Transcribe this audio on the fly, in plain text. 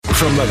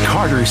From the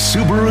Carter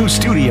Subaru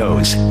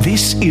Studios,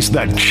 this is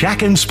the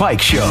Jack and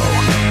Spike Show.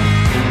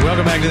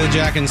 Welcome back to the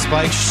Jack and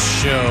Spike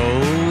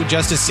Show.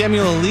 Justice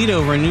Samuel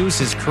Alito renews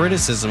his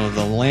criticism of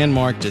the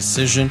landmark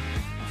decision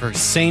for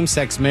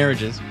same-sex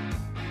marriages.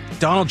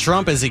 Donald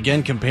Trump has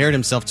again compared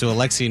himself to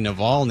Alexei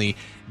Navalny.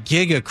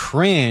 Giga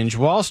cringe.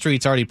 Wall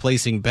Street's already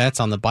placing bets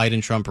on the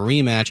Biden-Trump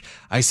rematch.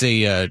 I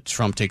say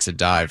Trump takes a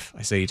dive.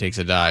 I say he takes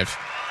a dive.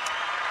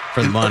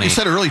 For the money. You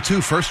said early,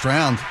 too, first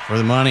round. For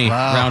the money.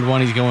 Wow. Round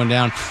one, he's going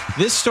down.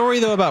 This story,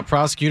 though, about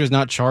prosecutors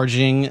not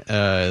charging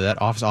that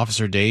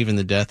Officer Dave in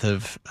the death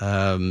of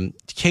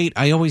Kate,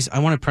 I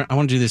want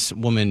to do this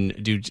woman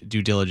due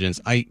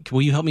diligence.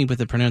 Will you help me with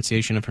the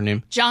pronunciation of her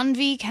name?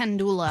 Jaahnavi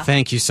Kandula.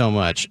 Thank you so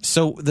much.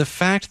 So the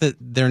fact that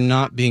they're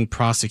not being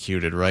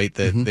prosecuted, right,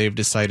 that they've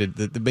decided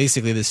that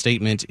basically the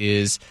statement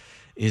is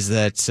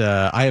that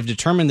I have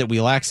determined that we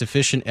lack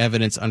sufficient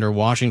evidence under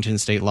Washington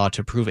state law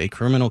to prove a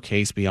criminal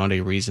case beyond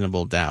a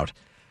reasonable doubt.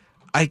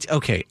 I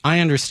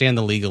understand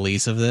the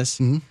legalese of this.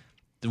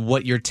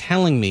 What you're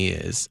telling me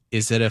is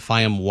that if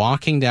I am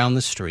walking down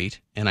the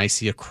street and I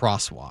see a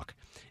crosswalk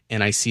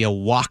and I see a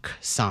walk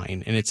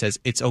sign and it says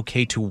it's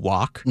okay to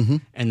walk,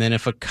 and then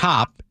if a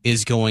cop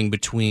is going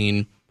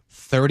between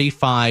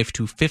 35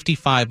 to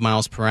 55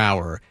 miles per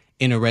hour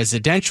in a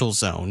residential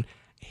zone,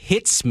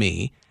 hits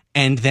me,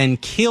 and then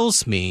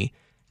kills me,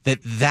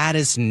 that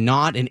is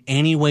not in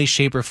any way,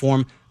 shape, or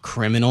form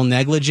criminal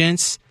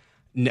negligence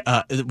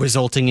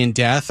resulting in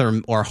death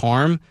or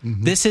harm.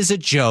 This is a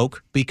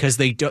joke because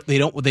they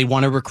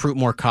want to recruit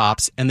more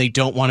cops and they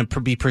don't want to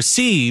be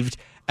perceived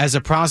as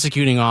a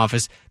prosecuting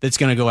office that's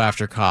going to go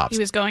after cops.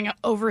 He was going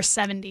over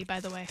 70, by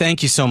the way.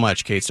 Thank you so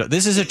much, Kate. So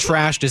this is a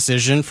trash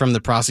decision from the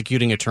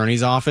prosecuting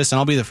attorney's office, and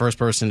I'll be the first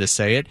person to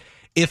say it.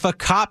 If a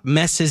cop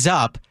messes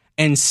up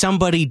and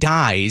somebody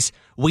dies,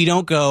 we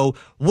don't go,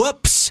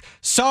 whoops,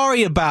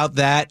 sorry about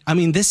that. I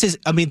mean,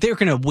 they're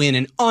going to win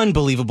an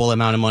unbelievable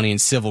amount of money in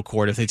civil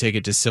court if they take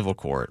it to civil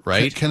court,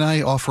 right? Can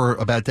I offer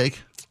a bad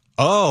take?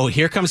 Oh,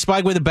 here comes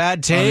Spike with a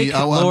bad take.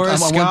 Laura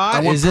Scott,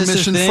 I want is this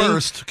permission a thing?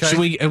 first.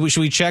 Okay?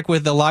 Should we check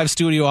with the live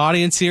studio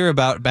audience here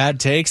about bad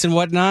takes and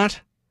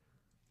whatnot?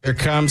 Here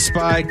comes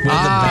Spike with a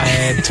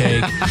bad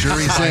take.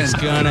 Jury's Spike's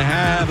gonna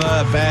have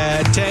a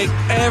bad take.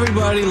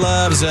 Everybody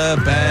loves a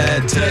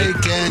bad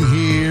take. And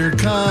here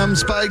comes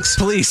Spike's.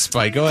 Please,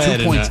 Spike, go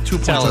ahead 2 points. and 2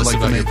 points tell I'd us like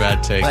about to your make.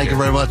 bad take. Thank you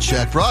very much,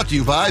 Jack. Brought to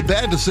you by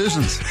Bad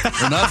Decisions.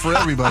 They're not for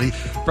everybody,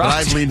 but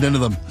I've leaned into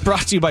them.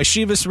 Brought to you by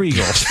Chivas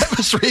Regal.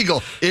 Chivas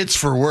Regal. It's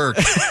for work.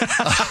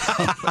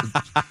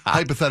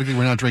 Hypothetically,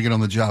 we're not drinking on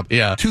the job.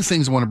 Yeah. 2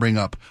 things I want to bring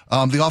up.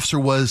 The officer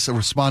was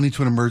responding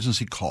to an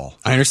emergency call.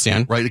 I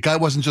understand. Right? The guy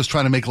wasn't just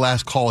trying to make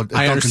last call at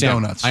Dunkin'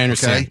 Donuts. I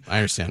understand. Okay? I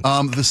understand.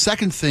 The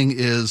second thing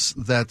is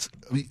that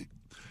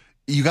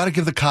you got to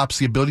give the cops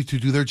the ability to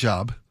do their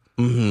job.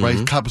 Right?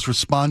 The cop was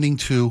responding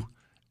to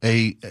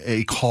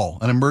a call,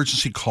 an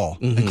emergency call,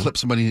 and clip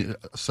somebody.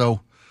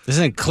 So this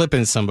isn't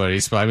clipping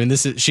somebody's spot. I mean,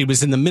 she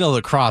was in the middle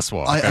of the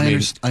crosswalk. I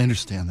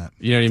understand that.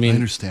 You know what I mean? I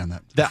understand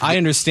that. I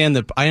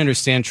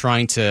understand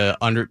trying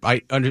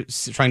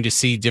to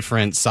see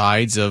different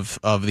sides of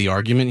the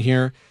argument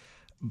here.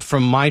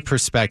 From my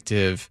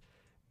perspective,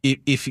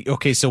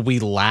 so we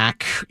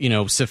lack,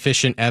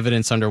 sufficient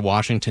evidence under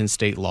Washington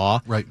state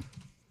law. Right.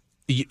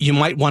 You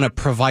might want to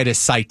provide a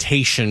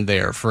citation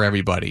there for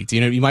everybody.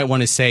 You might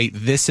want to say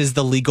this is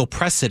the legal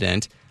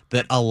precedent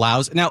that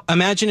allows. Now,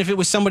 imagine if it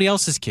was somebody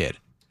else's kid.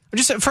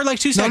 Just for like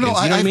 2 seconds. No,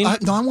 you know what I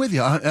mean? I'm with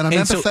you, and I'm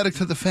empathetic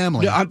to the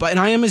family. And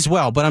I am as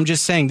well, but I'm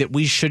just saying that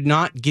we should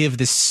not give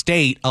the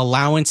state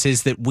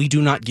allowances that we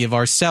do not give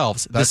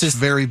ourselves. This is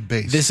very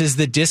basic. This is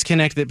the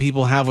disconnect that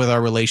people have with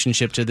our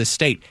relationship to the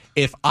state.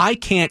 If I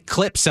can't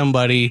clip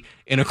somebody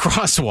in a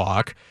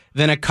crosswalk,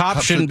 then a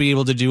cop shouldn't be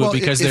able to do it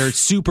because they're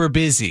super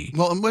busy.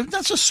 Well,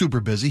 that's just super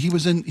busy. He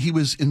was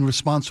in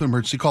response to an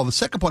emergency call. The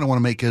second point I want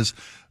to make is,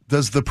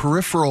 does the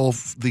peripheral,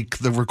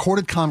 the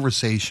recorded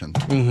conversation,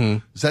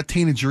 is that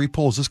tainted jury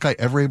pool? Is this guy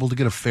ever able to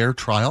get a fair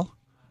trial?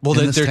 Well,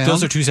 those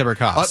are 2 separate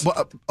cops.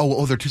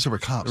 They're 2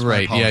 separate cops.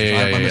 Right,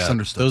 yeah. I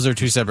misunderstood. Those are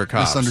 2 separate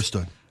cops.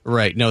 Misunderstood.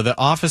 Right. No, the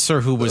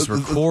officer who was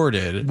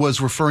recorded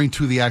was referring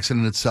to the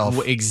accident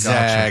itself.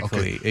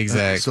 Exactly. Gotcha. Okay.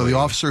 Exactly. So the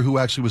officer who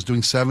actually was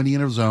doing 70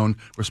 in a zone,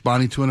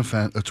 responding to an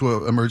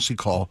emergency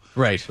call.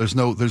 Right.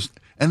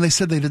 And they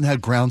said they didn't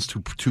have grounds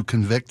to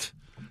convict.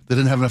 They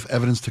didn't have enough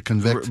evidence to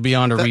convict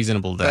beyond a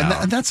reasonable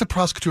doubt, and that's a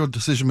prosecutorial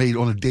decision made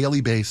on a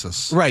daily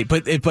basis. Right,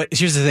 but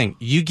here's the thing: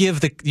 you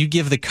give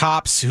the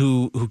cops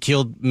who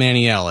killed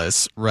Manny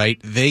Ellis, right?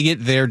 They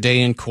get their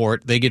day in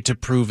court. They get to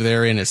prove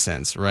their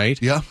innocence,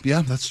 right? Yeah,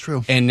 that's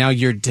true. And now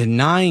you're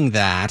denying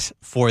that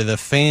for the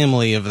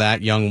family of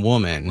that young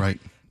woman, right?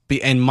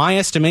 In my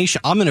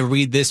estimation, I'm going to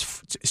read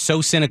this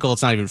so cynical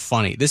it's not even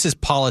funny. This is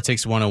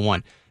politics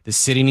 101. The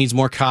city needs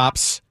more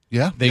cops.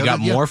 Yeah, they got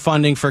more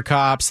funding for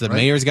cops. The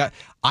mayor's got.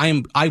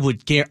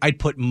 I'd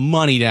put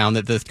money down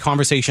that the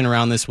conversation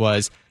around this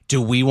was: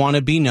 do we want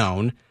to be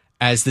known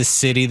as the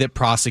city that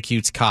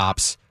prosecutes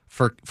cops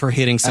for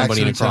hitting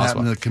somebody in a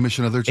crosswalk? The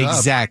commission of their job.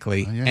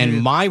 Exactly.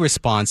 And my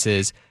response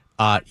is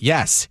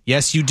Yes,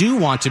 you do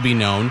want to be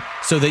known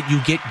so that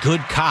you get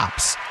good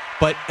cops.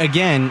 But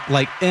again,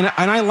 and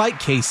I like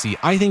Casey.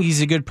 I think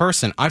he's a good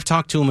person. I've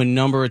talked to him a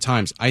number of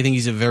times. I think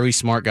he's a very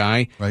smart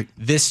guy. Right.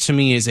 This to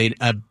me is an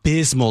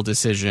abysmal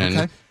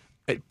decision.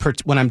 Okay.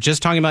 What I'm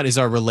just talking about is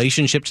our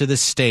relationship to the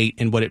state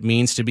and what it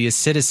means to be a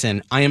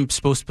citizen. I am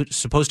supposed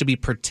to be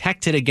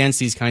protected against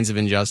these kinds of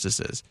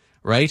injustices.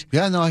 Right?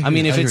 Yeah, no, I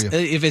mean, hear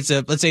if it's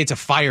let's say it's a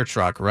fire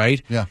truck,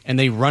 right? Yeah. And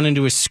they run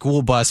into a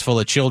school bus full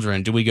of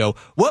children, do we go,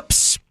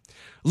 whoops,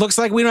 looks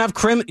like we don't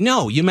have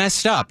No, you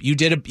messed up.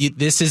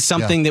 This is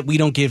something that we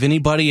don't give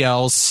anybody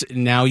else.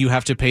 Now you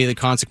have to pay the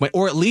consequence,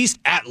 or at least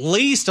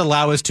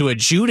allow us to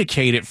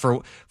adjudicate it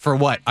for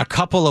what, a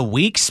couple of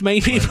weeks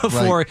maybe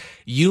before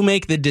you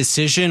make the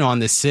decision on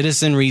the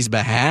citizenry's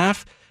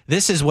behalf.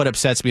 This is what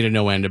upsets me to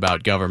no end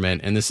about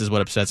government, and this is what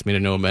upsets me to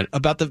no end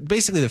about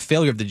basically the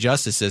failure of the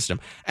justice system.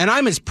 And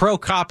I'm as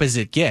pro-cop as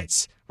it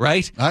gets,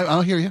 right?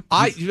 I'll hear you.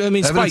 I mean,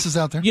 evidence Spike, is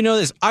out there. You know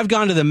this. I've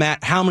gone to the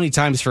mat how many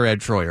times for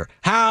Ed Troyer?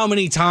 How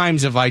many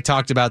times have I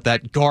talked about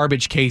that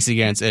garbage case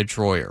against Ed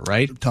Troyer,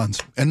 right? Tons.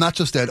 And not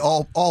just Ed,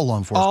 all law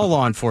enforcement. All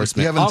law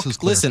enforcement. The evidence is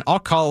clear. Listen, I'll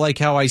call it like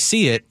how I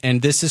see it,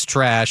 and this is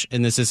trash,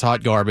 and this is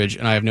hot garbage,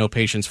 and I have no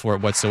patience for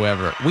it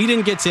whatsoever. We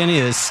didn't get to any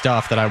of this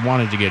stuff that I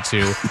wanted to get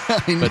to.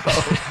 I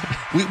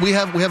know. We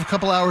have a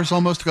couple hours,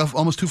 almost 2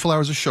 full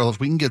hours of show.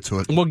 We can get to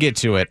it. We'll get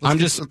to it.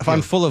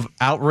 I'm full of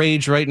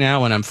outrage right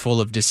now, and I'm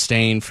full of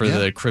disdain for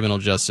the criminal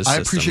justice system.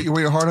 I appreciate you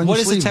wear your heart on what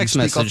your sleeve. What does the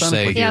text message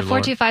say? Yeah,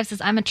 425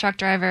 says, I'm a truck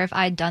driver. If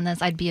I had done this,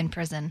 I'd be in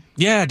prison.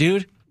 Yeah,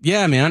 dude.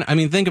 Yeah, man. I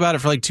mean, think about it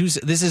for like 2.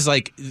 This is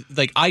like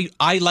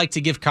I like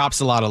to give cops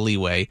a lot of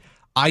leeway.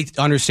 I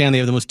understand they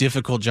have the most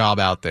difficult job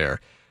out there.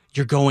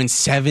 You're going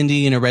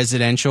 70 in a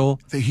residential.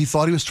 He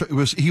thought he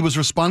was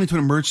responding to an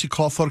emergency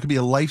call. Thought it could be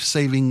a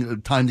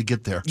life-saving time to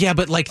get there. Yeah,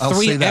 but like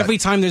every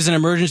time there's an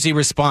emergency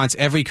response,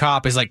 every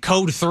cop is like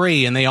code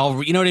 3, and they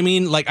all, you know what I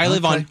mean? Like I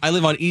live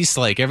on East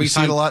Lake. Every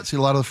time see a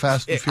lot of the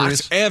Fast and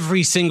Furious.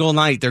 Every single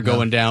night they're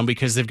going down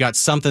because they've got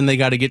something they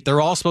got to get.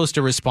 They're all supposed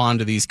to respond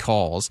to these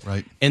calls,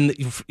 right? And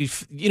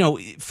if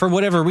for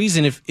whatever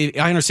reason, if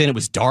I understand it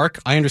was dark,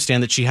 I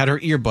understand that she had her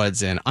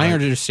earbuds in. I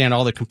understand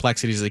all the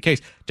complexities of the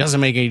case.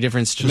 Doesn't make any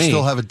difference to me. Should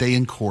still have a day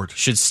in court.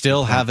 Should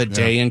still have a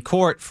day in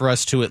court for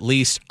us to at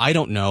least, I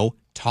don't know,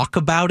 talk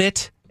about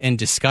it and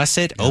discuss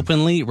it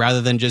openly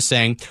rather than just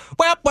saying,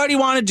 well, what do you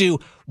want to do?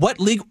 What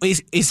legal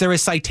is there a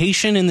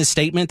citation in the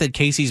statement that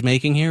Casey's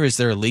making here? Is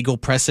there a legal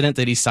precedent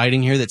that he's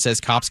citing here that says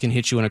cops can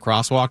hit you in a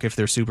crosswalk if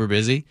they're super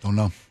busy? Don't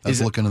know.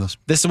 Let's look into this.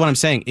 This is what I'm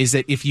saying, is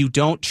that if you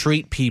don't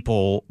treat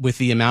people with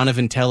the amount of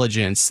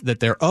intelligence that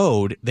they're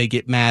owed, they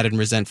get mad and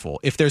resentful.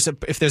 If there's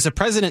a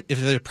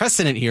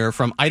precedent here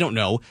from, I don't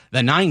know, the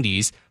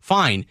 90s,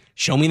 fine.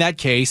 Show me that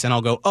case and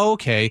I'll go, oh,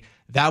 okay,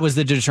 that was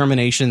the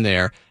determination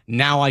there.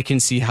 Now I can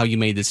see how you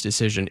made this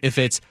decision. If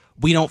it's,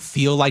 we don't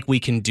feel like we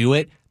can do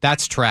it,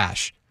 that's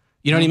trash.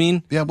 You know what I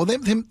mean? Yeah, well,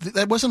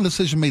 that wasn't a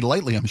decision made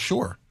lightly, I'm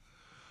sure.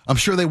 I'm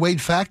sure they weighed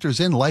factors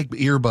in like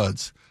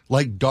earbuds,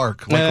 like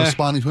dark, like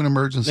responding to an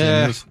emergency.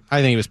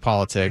 I think it was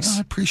politics.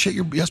 I appreciate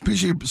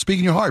you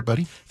speaking your heart,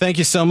 buddy. Thank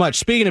you so much.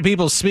 Speaking of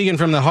people speaking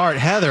from the heart,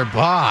 Heather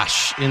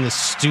Bosch in the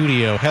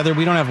studio. Heather,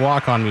 we don't have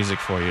walk-on music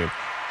for you.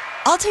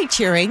 I'll take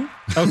cheering.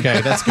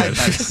 Okay, that's good.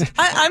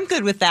 I'm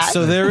good with that.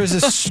 So there is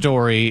a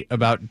story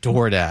about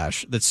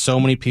DoorDash that so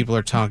many people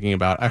are talking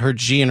about. I heard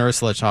G and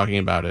Ursula talking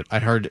about it. I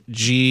heard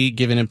G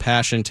give an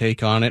impassioned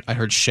take on it. I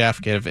heard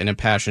Chef give an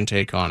impassioned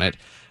take on it.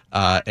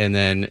 And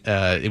then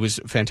it was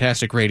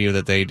fantastic radio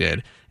that they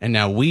did. And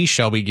now we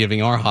shall be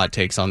giving our hot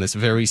takes on this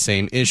very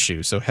same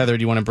issue. So, Heather,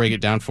 do you want to break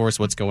it down for us?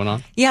 What's going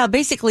on? Yeah,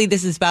 basically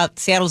this is about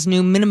Seattle's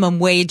new minimum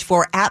wage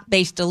for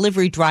app-based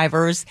delivery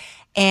drivers.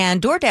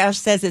 And DoorDash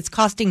says it's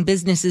costing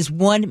businesses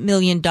 $1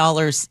 million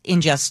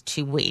in just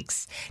 2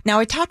 weeks. Now,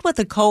 I talked with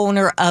the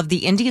co-owner of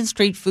the Indian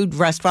street food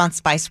restaurant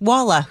Spice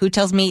Walla, who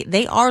tells me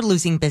they are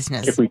losing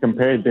business. If we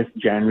compare this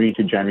January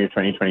to January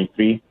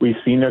 2023, we've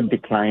seen a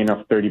decline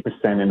of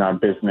 30% in our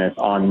business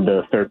on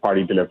the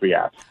third-party delivery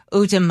apps.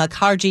 Utam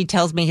Mukherjee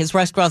tells me his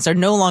restaurants are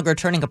no longer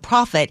turning a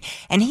profit,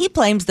 and he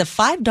blames the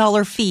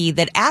 $5 fee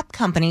that app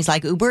companies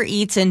like Uber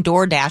Eats and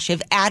DoorDash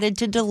have added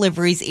to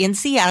deliveries in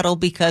Seattle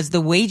because the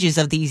wages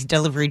of these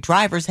delivery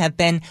drivers have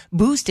been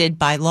boosted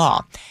by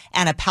law.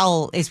 Anna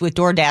Powell is with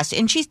DoorDash,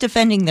 and she's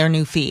defending their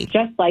new fee.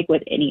 Just like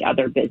with any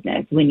other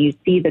business, when you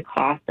see the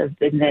cost of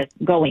business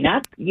going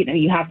up,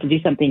 you have to do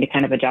something to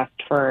kind of adjust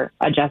for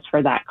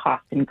that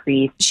cost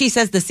increase. She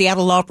says the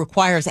Seattle law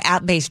requires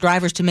app-based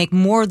drivers to make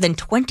more than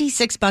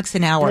 $26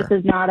 an hour. This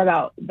is not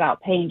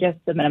about paying just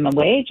the minimum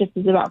wage. This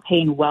is about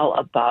paying well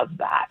above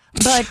that.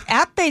 But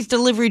app-based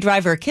delivery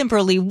driver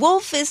Kimberly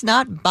Wolf is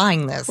not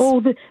buying this.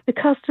 Oh, the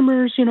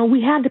customers,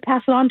 we had to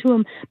pass it on to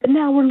them, but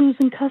now we're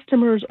losing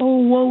customers. Oh,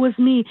 woe is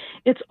me.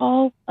 It's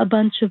all a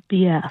bunch of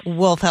BS.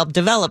 Wolf helped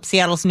develop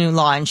Seattle's new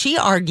law, and she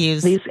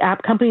argues these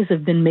app companies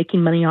have been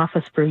making money off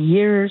us for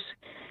years.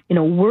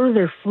 We're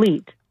their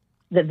fleet.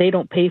 that they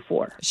don't pay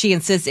for. She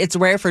insists it's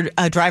rare for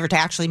a driver to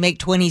actually make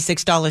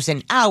 $26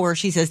 an hour.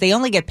 She says they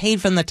only get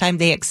paid from the time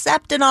they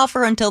accept an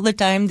offer until the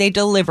time they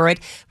deliver it,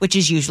 which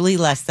is usually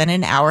less than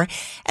an hour.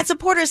 And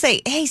supporters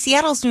say, hey,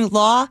 Seattle's new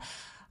law,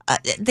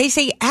 they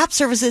say app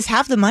services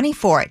have the money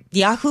for it.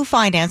 Yahoo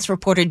Finance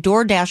reported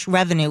DoorDash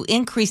revenue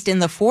increased in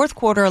the fourth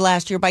quarter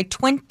last year by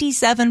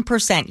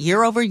 27%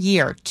 year over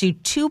year to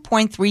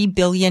 $2.3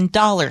 billion.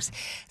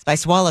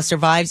 Spicewaller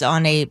survives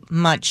on a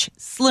much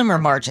slimmer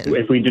margin.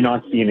 If we do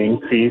not see an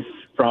increase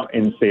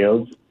in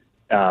sales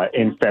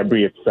in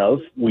February itself,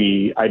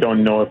 I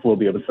don't know if we'll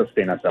be able to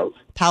sustain ourselves.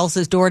 Powell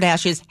says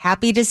DoorDash is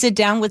happy to sit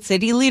down with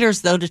city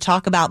leaders, though, to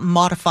talk about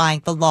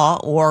modifying the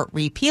law or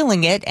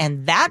repealing it.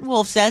 And that,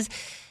 Wolf says,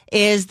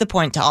 is the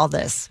point to all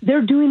this.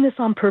 They're doing this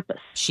on purpose.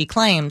 She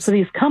claims. For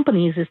these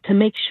companies is to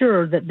make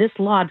sure that this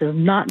law does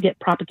not get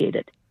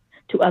propagated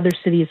to other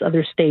cities,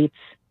 other states,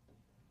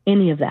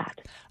 any of that.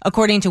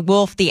 According to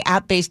Wolf, the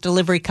app-based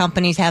delivery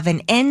companies have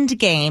an end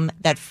game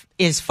that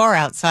is far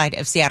outside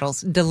of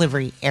Seattle's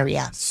delivery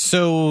area.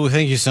 So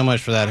thank you so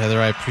much for that,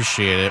 Heather. I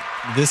appreciate it.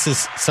 This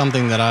is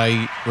something that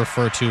I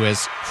refer to as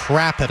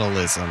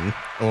crapitalism,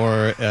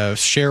 or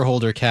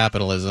shareholder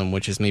capitalism,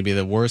 which is maybe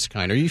the worst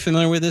kind. Are you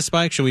familiar with this,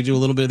 Spike? Should we do a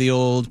little bit of the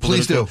old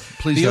Please do.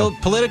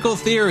 Old political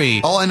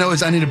theory? All I know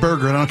is I need a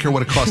burger, and I don't care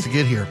what it costs to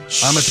get here.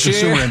 I'm at the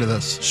consumer end of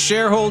this.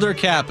 Shareholder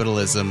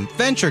capitalism,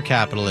 venture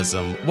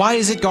capitalism. Why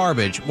is it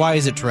garbage? Why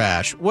is it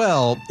trash?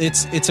 Well,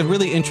 it's a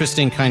really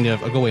interesting kind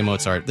of... Oh, go away,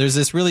 Mozart. There's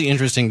this really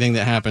interesting thing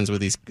that happens with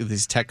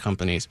these tech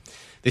companies.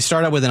 They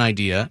start out with an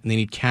idea, and they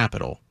need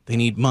capital. They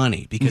need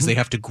money because they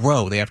have to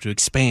grow. They have to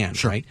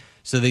expand, right?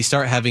 So they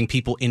start having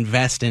people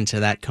invest into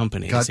that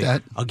company. Got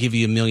that. I'll give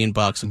you $1 million.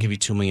 I'll give you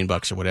 $2 million or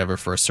whatever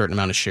for a certain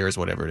amount of shares,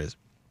 whatever it is.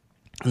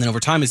 And then over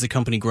time, as the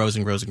company grows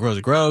and grows and grows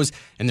and grows,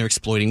 and they're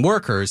exploiting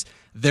workers,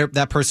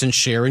 that person's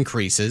share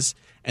increases,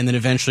 and then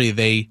eventually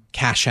they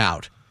cash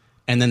out.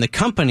 And then the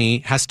company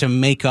has to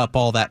make up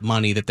all that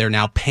money that they're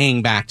now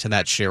paying back to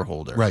that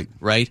shareholder.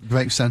 Right?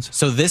 Makes sense.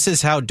 So this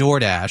is how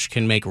DoorDash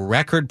can make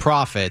record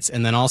profits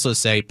and then also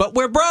say, but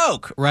we're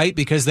broke, right?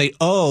 Because they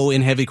owe,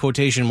 in heavy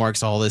quotation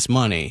marks, all this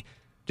money.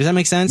 Does that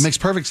make sense? Makes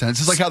perfect sense.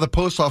 It's like how the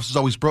post office is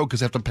always broke because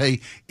they have to pay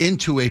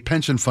into a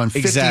pension fund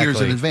 50 years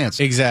in advance.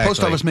 Exactly.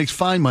 Post office makes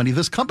fine money.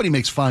 This company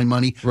makes fine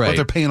money, but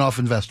they're paying off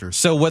investors.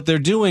 So what they're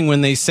doing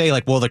when they say,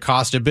 like, well, the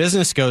cost of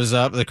business goes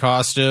up, the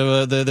cost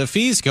of the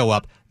fees go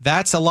up,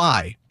 that's a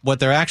lie. What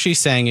they're actually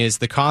saying is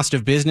the cost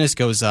of business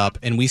goes up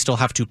and we still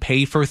have to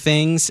pay for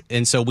things,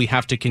 and so we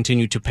have to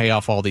continue to pay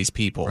off all these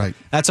people. Right.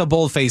 That's a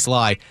bold-faced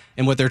lie.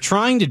 And what they're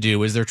trying to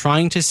do is they're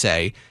trying to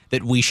say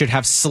that we should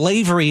have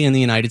slavery in the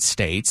United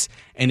States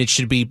and it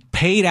should be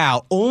paid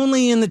out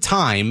only in the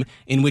time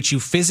in which you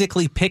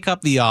physically pick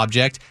up the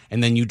object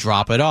and then you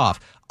drop it off.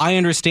 I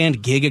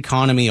understand gig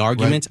economy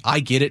arguments. Right. I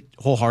get it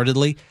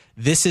wholeheartedly.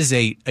 This is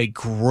a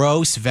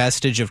gross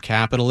vestige of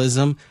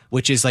capitalism,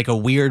 which is like a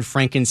weird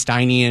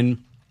Frankensteinian...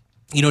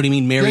 You know what I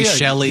mean? Mary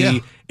Shelley. Yeah.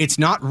 It's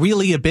not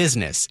really a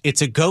business.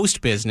 It's a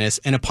ghost business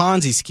and a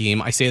Ponzi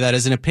scheme. I say that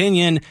as an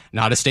opinion,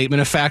 not a statement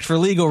of fact for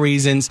legal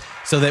reasons,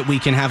 so that we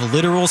can have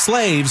literal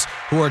slaves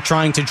who are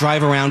trying to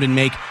drive around and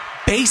make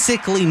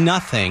basically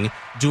nothing,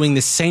 doing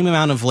the same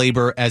amount of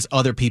labor as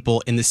other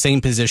people in the same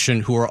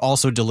position who are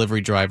also delivery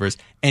drivers.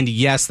 And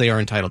yes, they are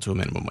entitled to a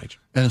minimum wage.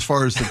 And as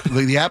far as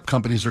the app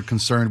companies are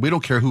concerned, we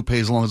don't care who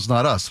pays as long as it's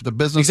not us. The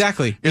business,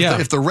 exactly.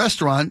 If the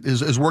restaurant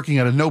is working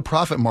at a no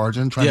profit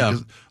margin,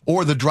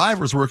 or the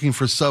driver's working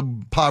for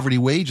sub poverty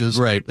wages,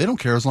 right, they don't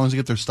care as long as they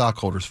get their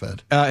stockholders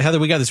fed. Heather,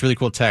 we got this really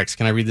cool text.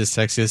 Can I read this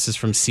text? This is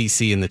from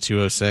CC in the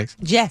 206.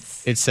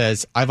 Yes. It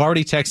says, I've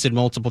already texted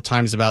multiple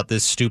times about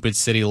this stupid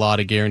city law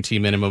to guarantee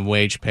minimum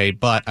wage pay,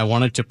 but I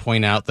wanted to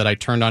point out that I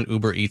turned on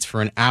Uber Eats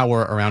for an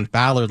hour around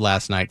Ballard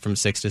last night from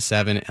 6 to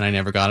 7, and I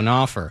never got an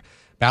offer.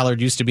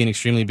 Ballard used to be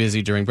extremely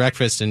busy during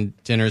breakfast and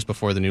dinners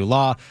before the new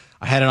law.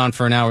 I had it on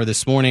for an hour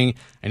this morning.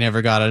 I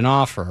never got an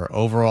offer.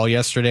 Overall,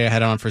 yesterday I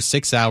had it on for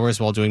 6 hours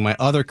while doing my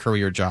other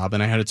courier job,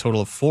 and I had a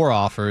total of 4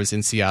 offers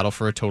in Seattle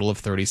for a total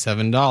of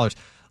 $37.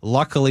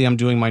 Luckily, I'm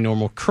doing my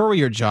normal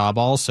courier job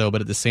also,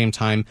 but at the same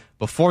time,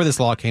 before this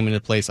law came into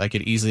place, I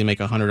could easily make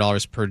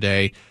 $100 per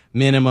day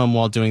minimum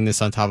while doing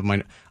this on top of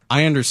my...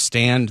 I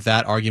understand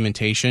that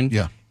argumentation.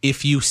 Yeah.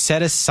 If you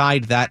set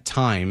aside that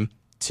time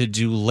to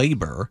do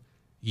labor,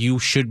 you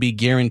should be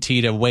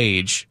guaranteed a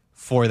wage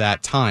for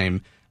that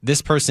time.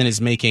 This person is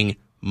making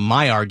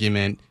my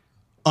argument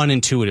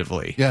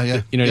unintuitively.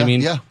 Yeah. You know what I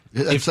mean? Yeah.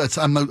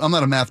 I'm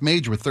not a math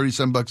major with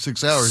 $37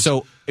 6 hours.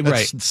 So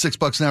that's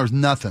 $6 an hour is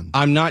nothing.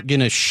 I'm not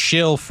going to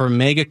shill for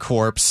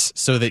megacorps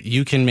so that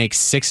you can make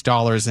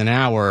 $6 an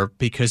hour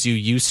because you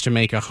used to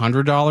make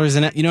 $100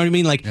 an hour. You know what I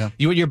mean? Like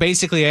what you're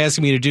basically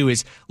asking me to do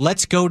is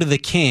let's go to the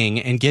king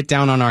and get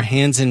down on our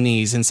hands and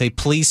knees and say,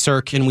 please,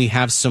 sir, can we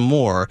have some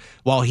more,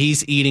 while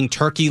he's eating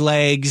turkey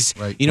legs.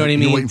 Right. You know what I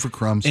mean? You're waiting for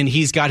crumbs. And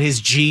he's got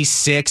his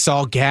G6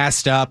 all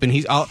gassed up and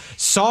he's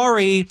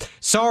sorry,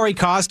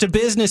 cost of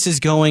business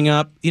is going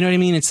up. You know what I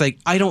mean? It's like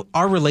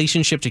our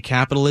relationship to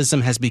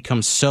capitalism has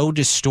become so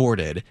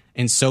distorted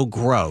and so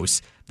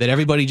gross that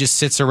everybody just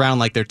sits around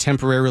like they're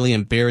temporarily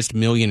embarrassed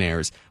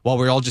millionaires while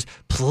we're all just,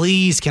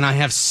 please, can I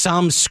have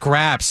some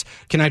scraps?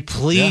 Can I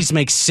please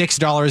make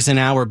 $6 an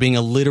hour being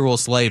a literal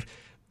slave?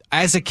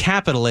 As a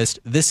capitalist,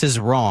 this is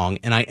wrong,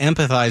 and I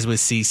empathize with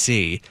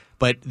CC,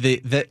 but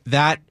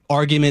that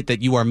argument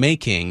that you are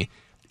making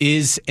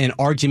is an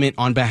argument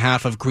on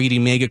behalf of greedy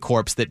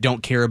megacorps that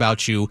don't care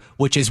about you,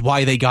 which is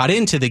why they got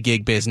into the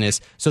gig business,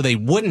 so they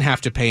wouldn't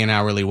have to pay an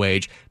hourly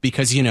wage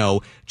because,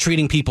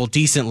 treating people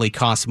decently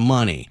costs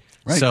money.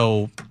 Right.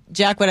 So,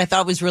 Jack, what I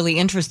thought was really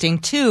interesting,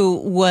 too,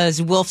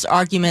 was Wolf's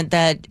argument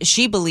that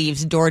she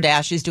believes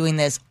DoorDash is doing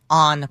this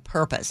on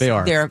purpose. They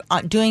are. They're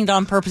doing it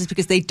on purpose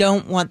because they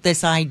don't want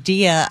this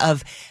idea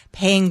of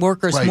paying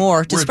workers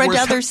more to spread to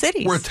other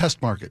cities. We're a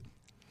test market.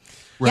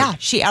 Right. Yeah,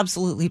 she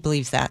absolutely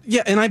believes that.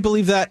 Yeah, and I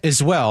believe that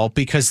as well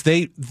because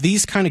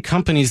these kind of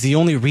companies, the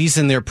only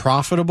reason they're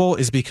profitable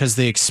is because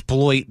they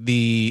exploit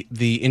the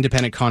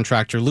independent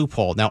contractor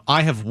loophole. Now,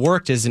 I have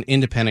worked as an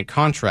independent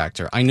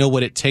contractor. I know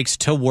what it takes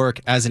to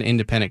work as an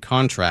independent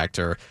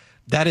contractor.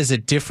 That is a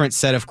different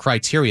set of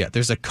criteria.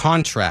 There's a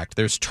contract.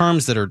 There's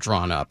terms that are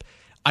drawn up.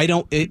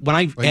 You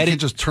can't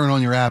just turn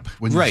on your app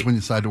when you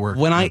decide to work.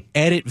 When I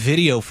edit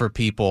video for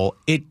people,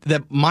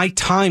 my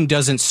time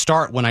doesn't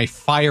start when I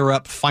fire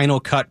up Final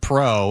Cut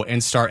Pro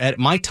and start edit.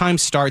 My time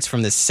starts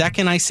from the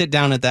second I sit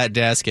down at that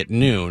desk at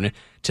noon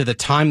to the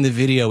time the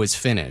video is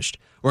finished,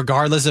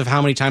 regardless of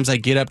how many times I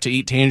get up to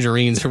eat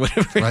tangerines or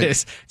whatever it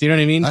is. Do you know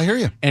what I mean? I hear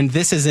you. And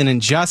this is an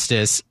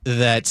injustice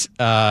that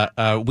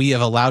we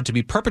have allowed to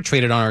be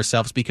perpetrated on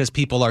ourselves because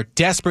people are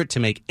desperate to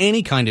make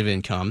any kind of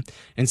income.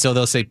 And so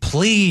they'll say,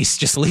 please,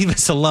 just leave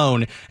us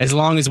alone as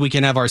long as we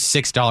can have our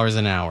 $6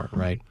 an hour,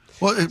 right?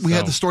 Well, we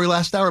had the story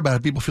last hour about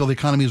it. People feel the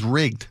economy is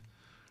rigged.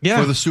 Yeah.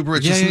 For the super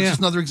rich. It's just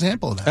another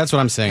example of that. That's what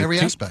I'm saying. Every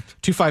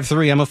aspect.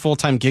 253, I'm a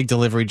full-time gig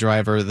delivery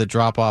driver. The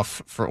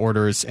drop-off for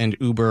orders and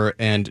Uber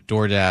and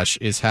DoorDash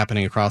is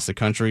happening across the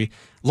country.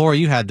 Laura,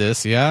 you had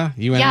this, yeah?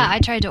 I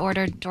tried to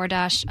order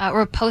DoorDash,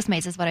 or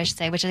Postmates is what I should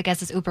say, which I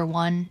guess is Uber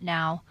One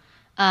now,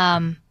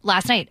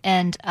 last night.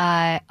 And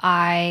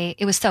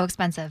it was so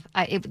expensive.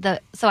 I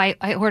tried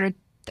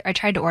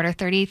to order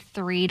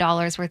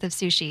 $33 worth of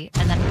sushi,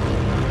 and then,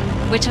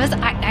 which was,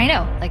 I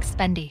know, like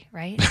spendy,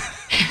 right?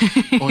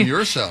 On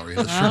your salary.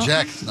 That's for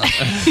Jack.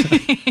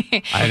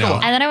 I know.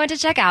 And then I went to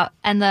check out,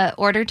 and the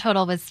order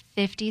total was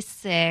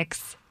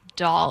 $56.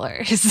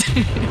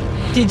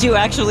 Did you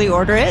actually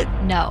order it?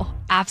 No,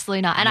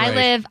 absolutely not. And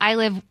I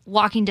live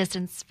walking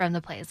distance from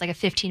the place, like a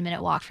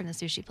 15-minute walk from the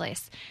sushi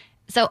place.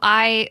 So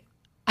I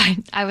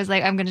was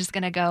like, I'm just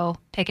going to go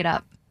pick it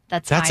up.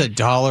 That's fine.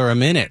 $1 a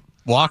minute.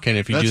 Walking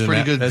if you do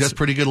pretty that. Good. That's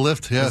pretty good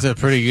lift. Yeah, that's a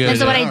pretty good. And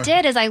so what I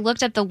did is I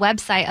looked up the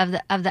website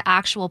of the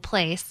actual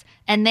place,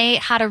 and they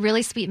had a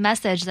really sweet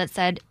message that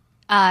said,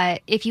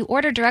 if you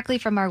order directly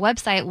from our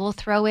website, we'll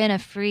throw in a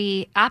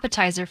free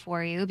appetizer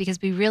for you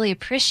because we really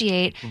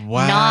appreciate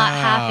not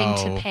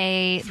having to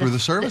pay through the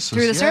services.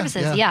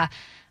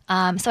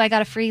 So I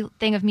got a free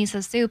thing of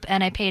miso soup,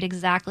 and I paid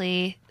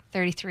exactly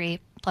 $33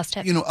 plus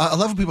tip. I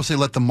love when people say,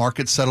 let the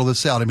market settle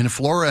this out. I mean, if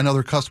Laura and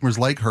other customers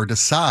like her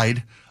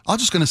decide, I'm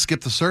just going to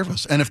skip the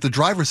service. And if the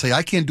drivers say,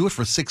 I can't do it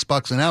for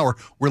 $6 an hour,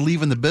 we're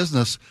leaving the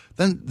business,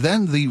 then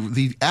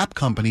the app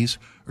companies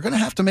are going to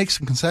have to make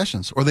some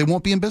concessions or they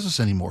won't be in business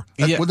anymore.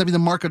 Wouldn't that be the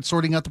market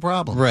sorting out the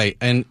problem? Right.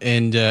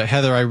 And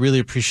Heather, I really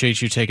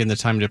appreciate you taking the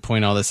time to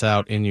point all this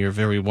out in your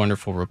very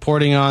wonderful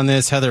reporting on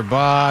this. Heather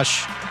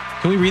Bosch.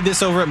 Can we read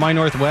this over at My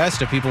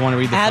Northwest if people want to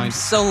read the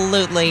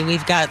Absolutely.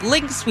 We've got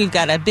links. We've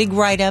got a big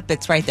write-up.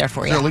 It's right there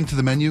for you. Is there a link to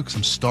the menu? Because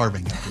I'm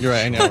starving. You're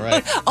right. I know,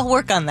 right? I'll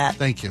work on that.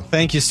 Thank you.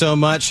 Thank you so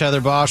much,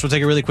 Heather Bosch. We'll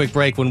take a really quick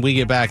break. When we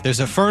get back, there's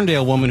a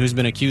Ferndale woman who's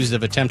been accused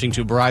of attempting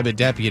to bribe a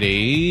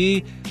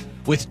deputy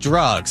with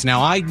drugs.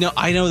 Now, I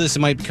know this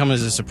might come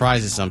as a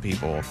surprise to some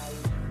people,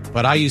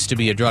 but I used to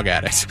be a drug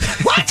addict.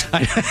 What?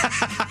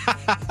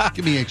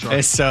 Give me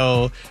HR.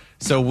 So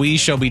we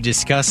shall be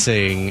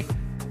discussing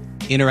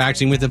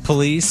interacting with the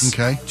police,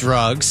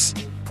 drugs,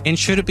 and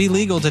should it be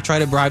legal to try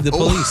to bribe the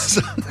police?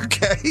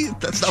 Okay,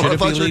 that's not where I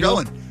thought you were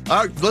going.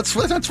 All right, let's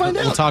find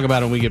out. We'll talk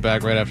about it when we get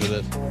back right after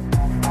this.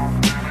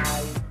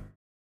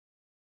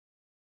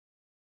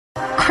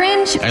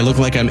 Cringe. I look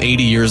like I'm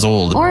 80 years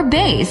old. Or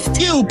based.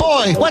 You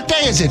boy, what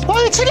day is it?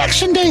 Well, it's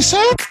election day,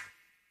 sir.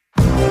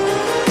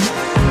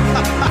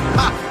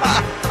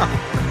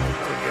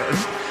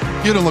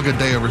 You don't look a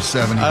day over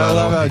 70. I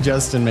love how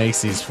Justin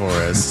makes these for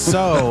us.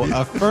 So,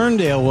 a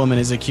Ferndale woman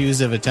is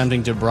accused of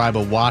attempting to bribe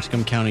a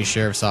Whatcom County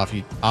Sheriff's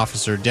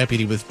Officer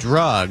deputy with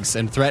drugs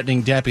and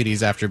threatening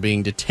deputies after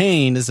being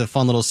detained. This is a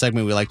fun little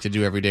segment we like to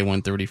do every day,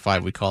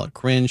 1:35. We call it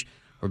Cringe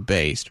or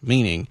Based,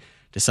 meaning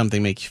does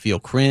something make you feel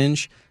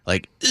cringe,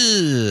 like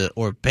ugh,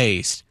 or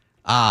based?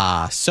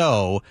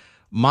 So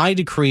my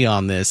decree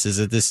on this is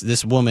that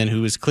this woman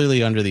who is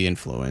clearly under the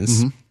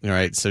influence, all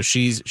right, so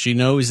she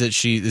knows that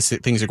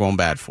things are going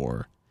bad for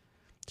her.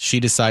 She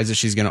decides that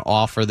she's going to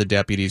offer the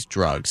deputies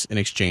drugs in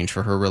exchange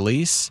for her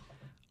release.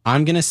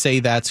 I'm going to say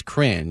that's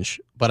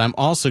cringe, but I'm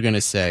also going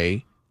to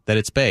say that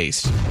it's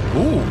based.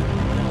 Ooh.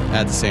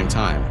 At the same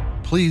time.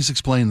 Please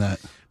explain that.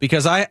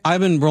 Because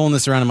I've been rolling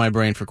this around in my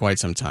brain for quite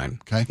some time.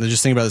 Okay. Let's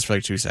just think about this for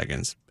like 2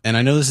 seconds. And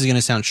I know this is going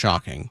to sound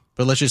shocking,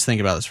 but let's just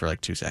think about this for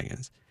like 2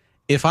 seconds.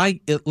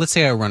 Let's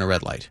say I run a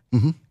red light.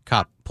 Mm-hmm.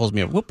 Cop pulls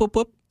me over, whoop, whoop,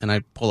 whoop, and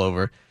I pull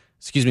over.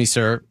 Excuse me,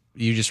 sir,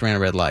 you just ran a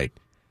red light.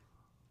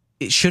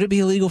 Should it be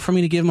illegal for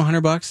me to give him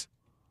 $100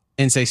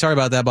 and say, sorry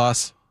about that,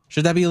 boss?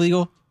 Should that be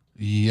illegal?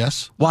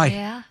 Yes. Why?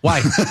 Yeah.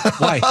 Why?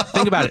 Why?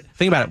 Think about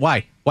it.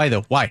 Why? Why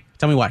though? Why?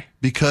 Tell me why.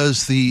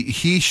 Because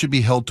he should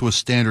be held to a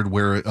standard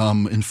where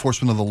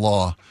enforcement of the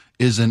law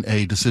isn't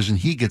a decision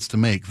he gets to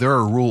make. There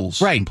are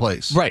rules in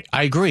place. Right.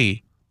 I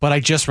agree. But I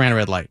just ran a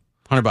red light.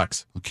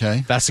 $100.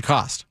 Okay. That's the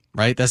cost,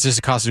 right? That's just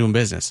the cost of doing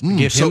business. Give him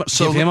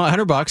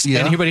 $100.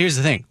 Yeah. But here's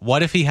the thing.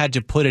 What if he had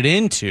to put it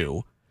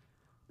into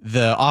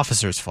the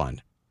officers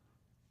fund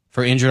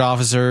for injured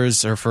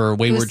officers or for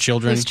wayward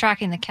children? Who's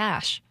tracking the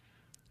cash?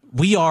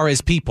 We are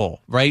as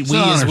people, right? It's an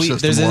honor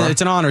system,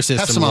 It's an honor system.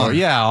 Have some honor.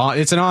 Yeah,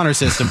 it's an honor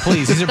system.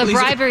 Please. The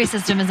bribery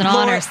system is an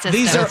honor system.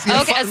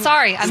 I'm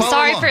sorry. I'm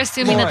sorry for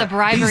assuming that the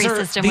bribery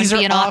system would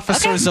be an honor. These are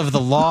officers of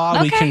the law.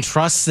 Okay. We can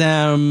trust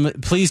them.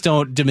 Please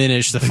don't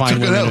diminish the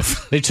fine women.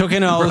 They took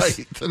an oath.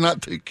 Right. To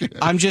not take care.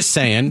 I'm just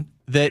saying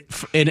that,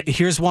 and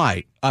here's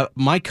why.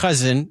 My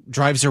cousin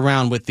drives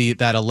around with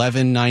that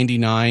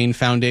 1199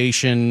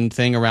 foundation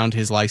thing around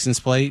his license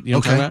plate. You know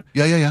what I'm talking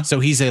about? Yeah. So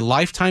he's a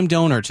lifetime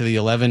donor to the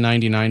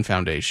 1199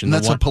 foundation. And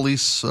that's a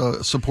police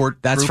support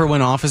That's group? for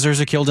when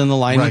officers are killed in the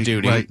line of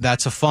duty. Right.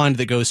 That's a fund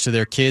that goes to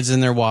their kids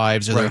and their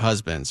wives or their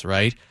husbands,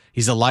 right?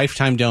 He's a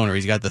lifetime donor.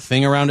 He's got the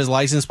thing around his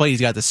license plate.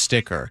 He's got the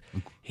sticker.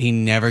 He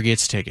never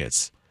gets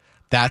tickets.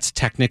 That's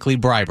technically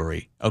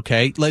bribery,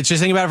 okay? Let's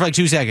just think about it for like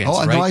 2 seconds.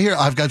 Oh, right? no, I hear.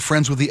 I've got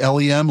friends with the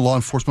LEM, Law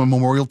Enforcement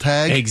Memorial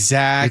Tag.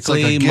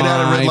 Exactly. It's like a get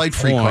out of red light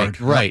free card.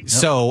 Right. Yep.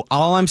 So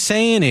all I'm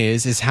saying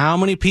is how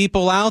many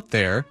people out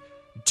there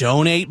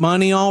donate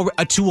money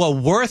to a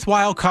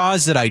worthwhile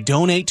cause that I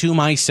donate to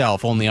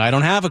myself, only I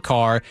don't have a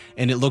car,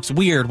 and it looks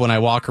weird when I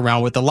walk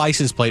around with the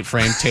license plate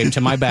frame taped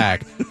to my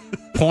back.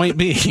 Point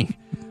being,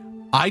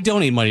 I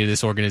donate money to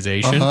this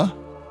organization.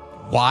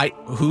 Why?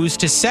 Who's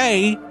to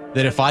say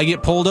that if I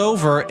get pulled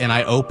over and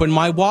I open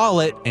my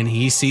wallet and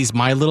he sees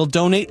my little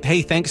donate,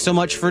 hey, thanks so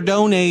much for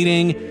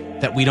donating,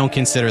 that we don't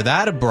consider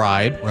that a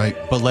bribe. Right.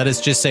 But let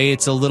us just say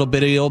it's a little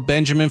bit of the old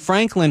Benjamin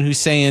Franklin who's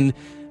saying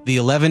the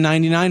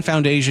 1199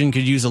 Foundation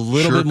could use a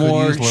little bit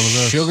more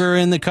sugar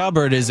in the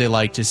cupboard, as they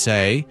like to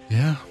say.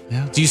 Yeah.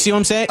 Do you see what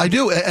I'm saying? I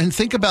do. And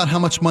think about how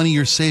much money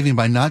you're saving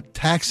by not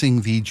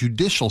taxing the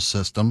judicial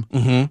system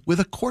with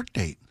a court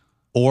date.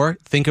 Or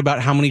think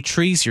about how many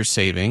trees you're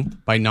saving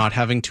by not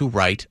having to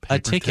write a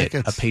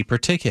paper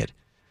ticket.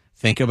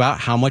 Think about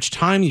how much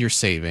time you're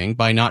saving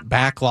by not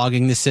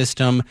backlogging the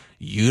system.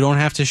 You don't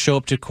have to show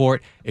up to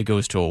court. It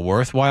goes to a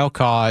worthwhile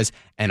cause,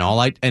 and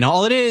all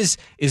it is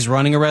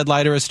running a red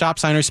light or a stop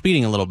sign or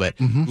speeding a little bit.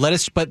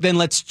 But then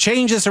let's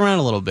change this around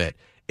a little bit.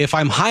 If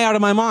I'm high out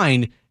of my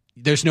mind,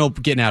 there's no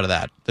getting out of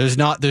that. There's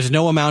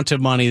no amount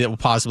of money that will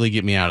possibly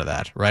get me out of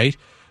that, right?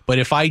 But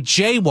if I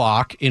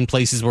jaywalk in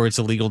places where it's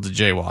illegal to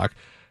jaywalk,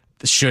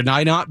 should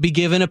I not be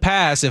given a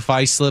pass if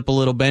I slip a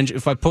little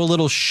if I put a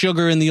little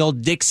sugar in the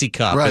old Dixie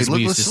cup, as we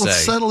used to say?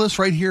 Let's settle this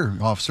right here,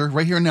 officer.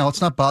 Right here and now.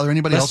 Let's not bother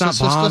anybody else. Let's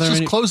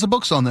just close the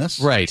books on this.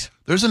 Right.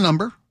 There's a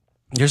number.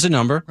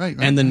 Right.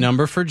 And the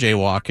number for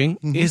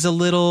jaywalking is a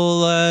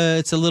little,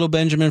 it's a little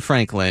Benjamin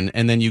Franklin,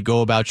 and then you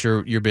go about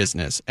your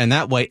business. And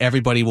that way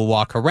everybody will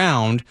walk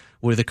around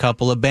with a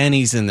couple of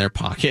bennies in their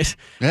pocket.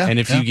 Yeah, and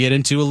if you get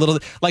into a little,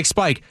 like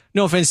Spike,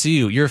 no offense to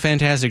you, you're a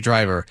fantastic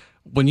driver.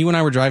 When you and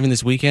I were driving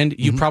this weekend,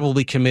 you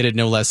probably committed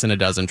no less than a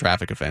dozen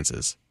traffic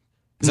offenses.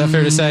 Is that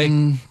fair to say?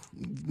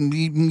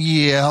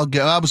 Yeah,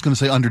 I was going to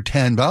say under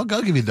 10, but I'll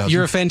give you a dozen.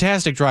 You're a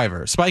fantastic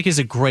driver. Spike is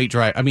a great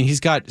driver. I mean, he's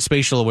got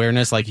spatial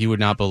awareness like you would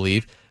not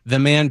believe. The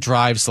man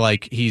drives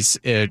like he's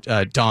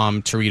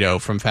Dom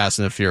Toretto from Fast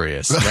and the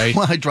Furious, right?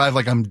 Well, I drive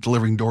like I'm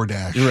delivering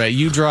DoorDash. Right.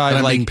 You drive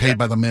I'm like being paid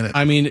by the minute.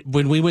 I mean,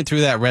 when we went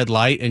through that red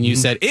light and you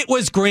said it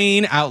was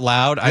green out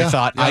loud, I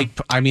thought,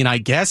 I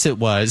guess it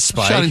was,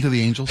 Spike. Shouting to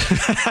the angels.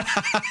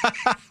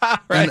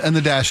 Right. And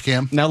the dash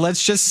cam. Now,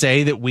 let's just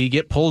say that we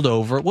get pulled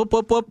over. Whoop,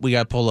 whoop, whoop. We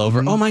got pulled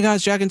over. Oh, my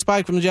gosh, Jack and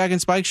Spike from the Jack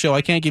and Spike show.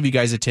 I can't give you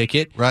guys a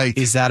ticket. Right.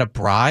 Is that a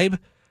bribe?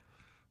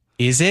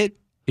 Is it?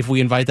 If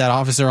we invite that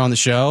officer on the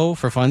show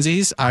for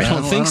funsies? I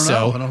don't think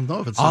so. I don't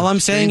know if it's all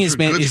I'm saying is,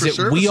 man, is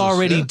that we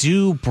already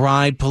do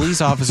bribe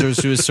police officers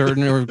to a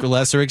certain or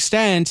lesser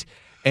extent.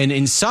 And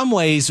in some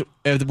ways,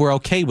 we're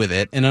okay with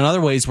it. And in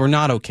other ways, we're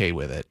not okay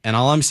with it. And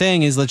all I'm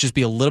saying is let's just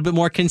be a little bit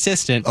more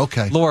consistent.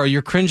 Okay. Laura,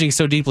 you're cringing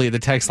so deeply at the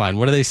text line.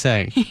 What are they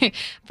saying?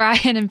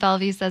 Brian in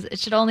Bellevue says it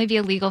should only be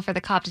illegal for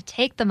the cop to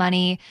take the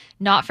money,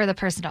 not for the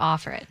person to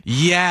offer it.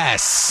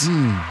 Yes.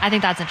 I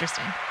think that's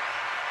interesting.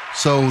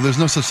 So there's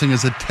no such thing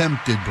as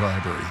attempted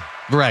bribery.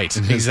 Right.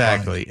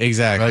 Exactly.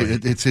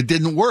 Right? It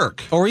didn't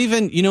work. Or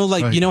even, you know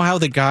how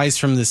the guys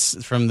from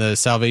the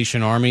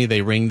Salvation Army,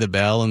 they ring the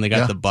bell and they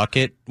got the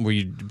bucket where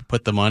you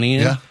put the money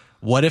in? Yeah.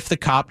 What if the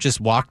cop just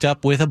walked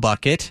up with a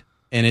bucket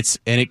and it's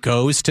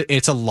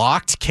a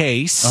locked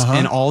case,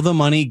 and all the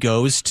money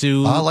goes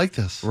to. I like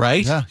this.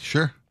 Right? Yeah,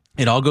 sure.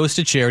 It all goes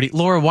to charity.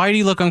 Laura, why do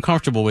you look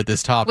uncomfortable with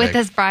this topic? With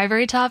this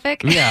bribery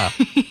topic? Yeah.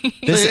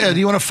 Do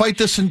you want to fight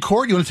this in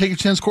court? You want to take a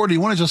chance in court? Or do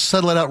you want to just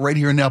settle it out right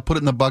here and now? Put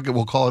it in the bucket.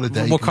 We'll call it a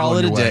day. We'll call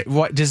it a day.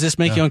 What does this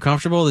make you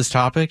uncomfortable? This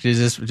topic?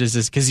 Does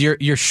this because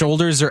your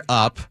shoulders are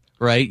up,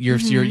 right?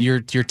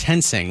 You're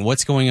tensing.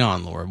 What's going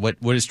on, Laura?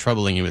 What is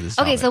troubling you with this?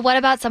 Okay, topic? so what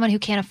about someone who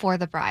can't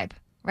afford the bribe?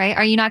 Right?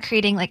 Are you not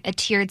creating like a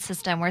tiered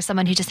system where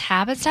someone who just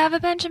happens to have a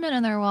Benjamin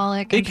in their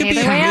wallet can pay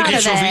their way out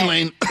of HOV it?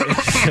 lane.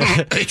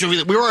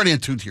 HOV. We're already in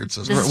two-tiered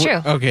system. This is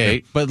true.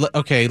 Okay, but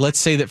let's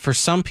say that for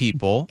some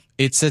people,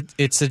 it's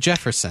a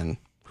Jefferson.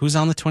 Who's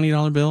on the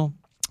 $20 bill?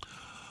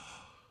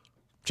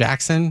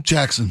 Jackson,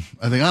 I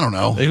think. I don't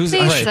know. Please,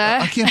 right. sir.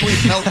 I can't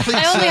believe. No, please,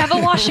 I only have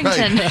a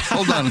Washington. Right.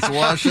 Hold on, it's a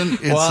Washington.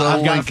 It's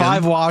I've got Lincoln,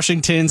 5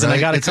 Washingtons, and I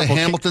got it's a couple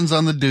Hamiltons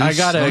on the deuce. I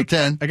got a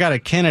 10. I got a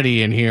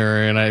Kennedy in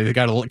here, and I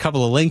got a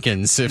couple of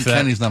Lincolns. If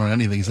Kennedy's not on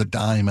anything; he's a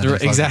dime.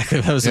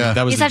 Exactly. That was. You a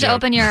just have to joke.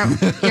 open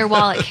your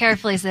wallet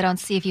carefully so they don't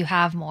see if you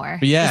have more.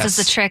 Yes. This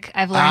is the trick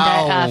I've learned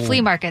at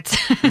flea markets.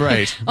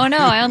 Right. Oh no,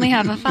 I only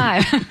have a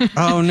 5.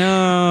 Oh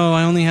no,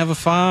 I only have a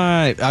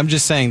 5. I'm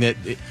just saying that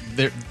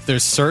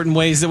there's certain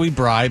ways that we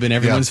bribe, and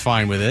everyone's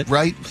fine with it.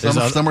 Right.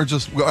 Some are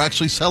just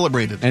actually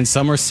celebrated, and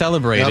some are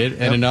celebrated,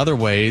 Yep. and in other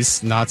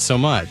ways, not so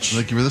much.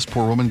 Like this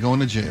poor woman going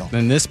to jail.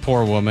 And this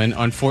poor woman,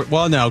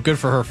 well, no, good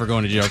for her for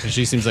going to jail because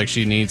she seems like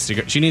she needs to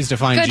go. She needs to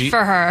find. Good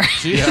for her.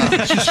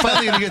 Yeah, she's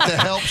finally going to get the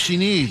help she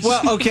needs.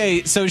 Well,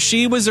 okay, so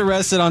she was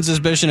arrested on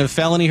suspicion of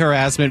felony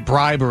harassment,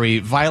 bribery,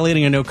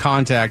 violating a no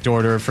contact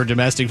order for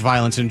domestic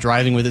violence, and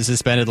driving with a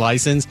suspended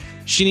license.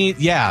 She needs,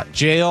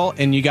 jail,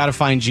 and you got to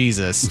find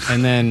Jesus,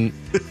 and then.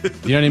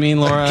 You know what I mean,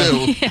 Laura?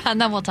 Yeah, and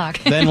then we'll talk.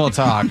 Then we'll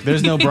talk.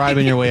 There's no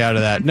bribing your way out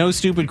of that. No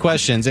stupid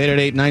questions.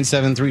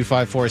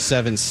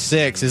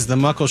 888-973-5476 is the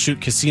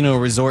Muckleshoot Casino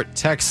Resort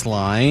text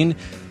line.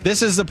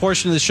 This is the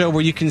portion of the show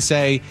where you can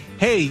say,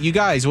 hey, you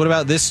guys, what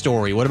about this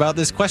story? What about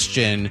this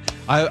question?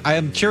 I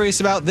am curious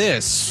about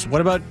this.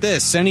 What about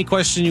this? Any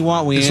question you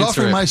want, we answer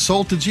offering it. my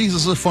soul to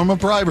Jesus as a form of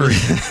bribery,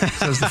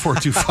 says the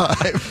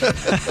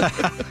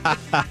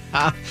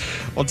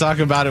 425. We'll talk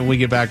about it when we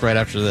get back right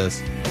after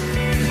this.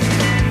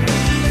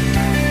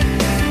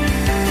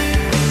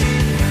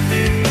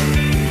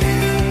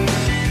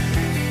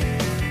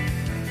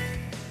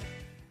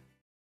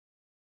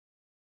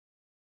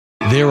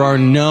 There are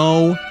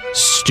no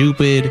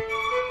stupid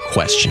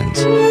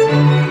questions. There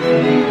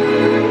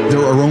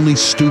are only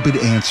stupid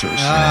answers.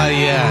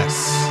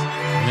 Yes.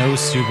 No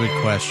stupid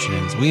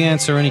questions. We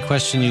answer any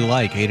question you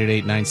like.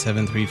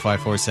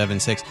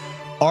 888-973-5476.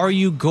 Are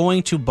you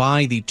going to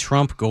buy the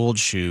Trump gold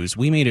shoes?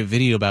 We made a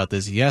video about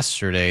this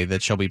yesterday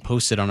that shall be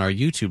posted on our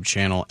YouTube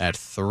channel at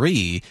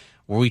 3,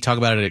 where we talk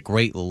about it at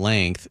great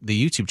length.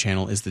 The YouTube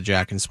channel is the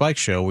Jack and Spike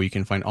Show, where you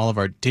can find all of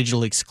our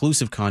digital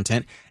exclusive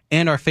content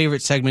and our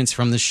favorite segments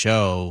from the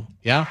show.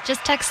 Yeah?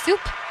 Just text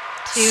soup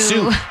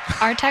to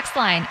our text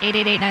line,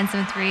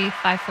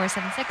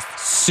 888-973-5476.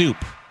 Soup.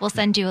 We'll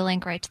send you a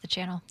link right to the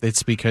channel.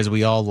 It's because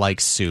we all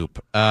like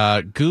soup.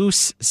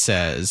 Goose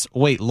says,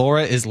 wait,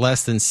 Laura is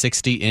less than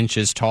 60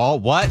 inches tall?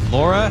 What,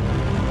 Laura?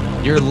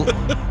 You're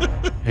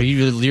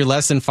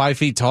less than 5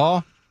 feet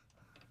tall?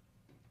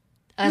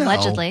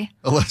 Allegedly.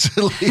 No.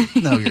 Allegedly?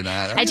 No, you're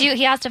not. I do.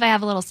 He asked if I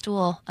have a little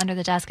stool under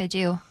the desk. I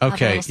do.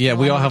 Okay. Yeah,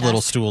 we all have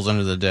little stools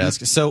under the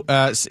desk. So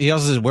he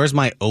also says, where's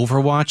my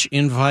Overwatch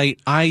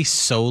invite? I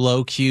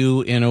solo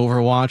queue in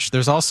Overwatch.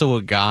 There's also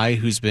a guy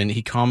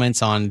he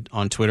comments on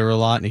Twitter a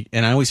lot,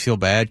 and I always feel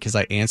bad because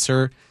I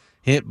answer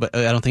it, but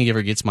I don't think he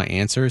ever gets my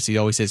answers. He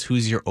always says,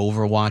 who's your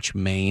Overwatch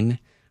main?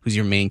 Who's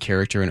your main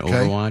character in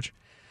Overwatch?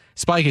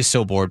 Spike is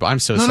so bored, but I'm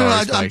so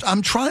sorry. No,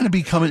 I'm trying to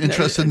become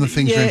interested in the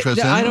things you're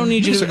interested in. I don't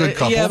need you to. a good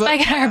couple. Yeah,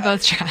 Spike and I are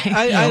both trying.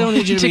 I don't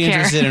need you to be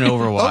interested in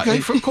Overwatch.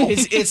 Okay, cool.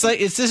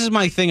 This is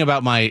my thing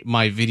about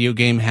my video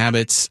game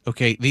habits.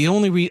 Okay, the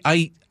only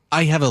I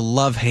have a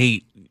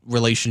love-hate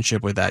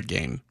relationship with that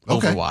game,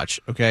 Overwatch.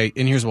 Okay,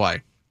 and here's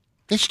why.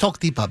 Let's talk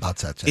deeper about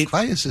that, Jack.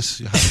 Why is this?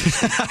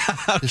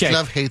 This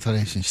love-hate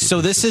relationship.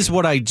 So this is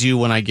what I do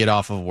when I get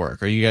off of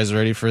work. Are you guys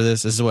ready for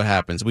this? This is what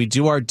happens. We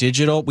do our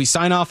digital. We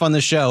sign off on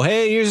the show.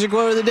 Hey, here's your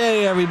quote of the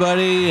day,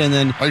 everybody. And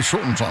then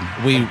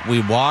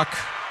we walk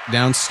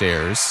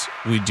downstairs.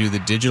 We do the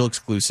digital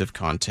exclusive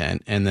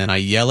content. And then I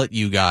yell at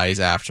you guys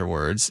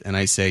afterwards. And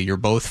I say, you're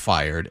both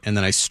fired. And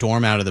then I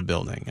storm out of the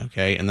building.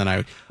 Okay. And then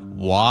I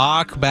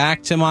walk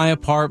back to my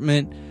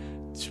apartment.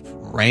 It's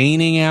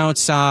raining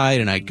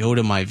outside, and I go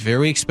to my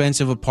very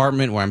expensive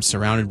apartment where I'm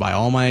surrounded by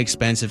all my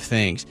expensive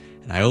things.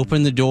 And I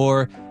open the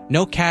door.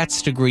 No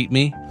cats to greet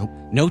me. Nope.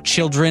 No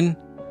children.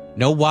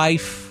 No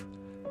wife.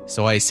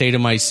 So I say to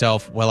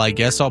myself, well, I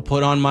guess I'll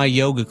put on my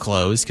yoga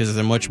clothes because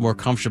they're much more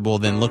comfortable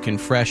than looking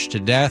fresh to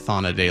death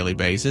on a daily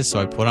basis. So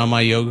I put on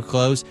my yoga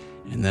clothes,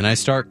 and then I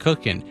start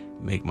cooking.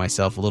 Make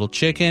myself a little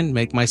chicken.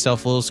 Make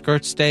myself a little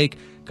skirt steak.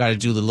 Got to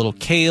do the little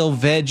kale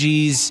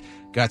veggies.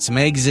 Got some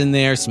eggs in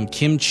there, some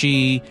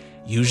kimchi.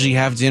 Usually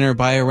have dinner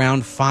by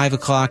around 5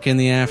 o'clock in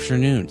the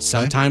afternoon.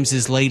 Sometimes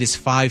as late as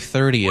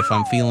 5:30 if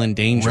I'm feeling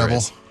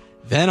dangerous.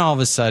 Rebel. Then all of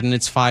a sudden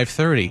it's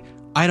 5:30.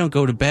 I don't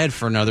go to bed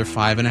for another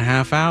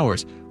 5.5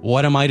 hours.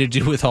 What am I to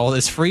do with all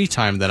this free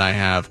time that I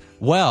have?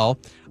 Well,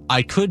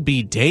 I could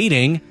be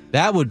dating.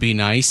 That would be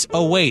nice.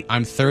 Oh, wait,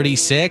 I'm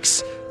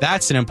 36?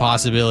 That's an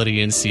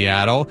impossibility in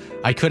Seattle.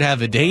 I could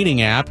have a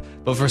dating app,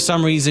 but for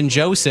some reason,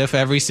 Joseph,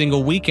 every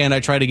single weekend,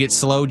 I try to get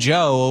Slow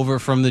Joe over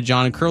from the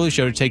John and Curly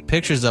show to take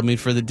pictures of me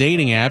for the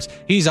dating apps.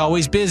 He's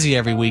always busy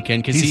every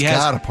weekend because he's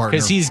got a partner.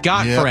 Because he's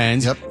got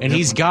friends and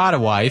he's got a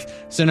wife.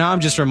 So now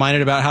I'm just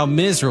reminded about how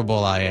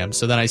miserable I am.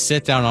 So then I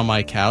sit down on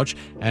my couch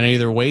and I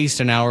either waste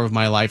an hour of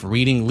my life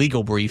reading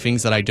legal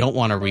briefings that I don't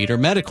want to read or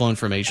medical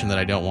information that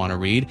I don't want to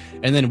read.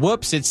 And then,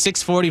 whoops, it's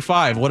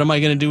 6:45. What am I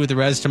going to do with the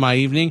rest of my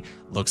evening?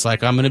 Looks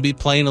like I'm going to be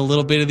playing a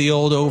little bit of the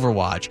old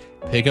Overwatch.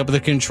 Pick up the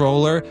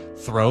controller,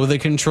 throw the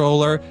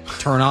controller,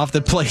 turn off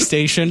the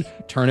PlayStation,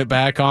 turn it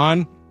back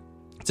on.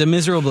 It's a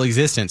miserable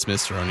existence,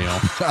 Mr. O'Neill.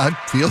 I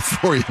feel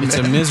for you, man. It's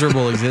a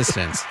miserable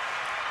existence.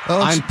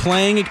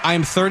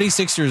 I'm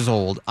 36 years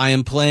old. I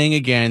am playing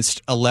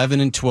against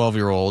 11 and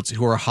 12-year-olds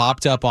who are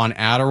hopped up on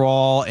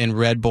Adderall and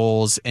Red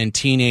Bulls and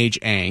teenage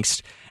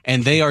angst.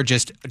 And they are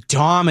just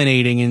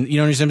dominating, and you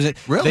know what I'm saying?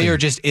 Really? They are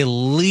just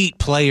elite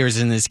players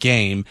in this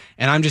game,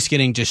 and I'm just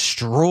getting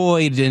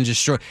destroyed.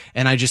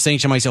 And I just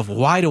think to myself,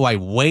 why do I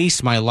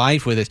waste my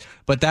life with this?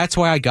 But that's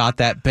why I got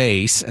that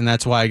bass, and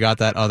that's why I got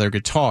that other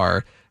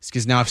guitar. It's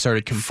because now I've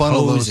started composing.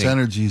 Funnel those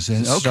energies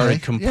in. Okay.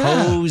 Started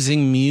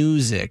composing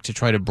music to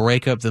try to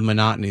break up the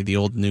monotony of the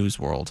old news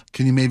world.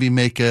 Can you maybe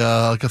make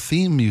like a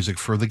theme music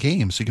for the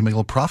game so you can make a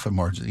little profit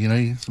margin? You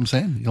know what I'm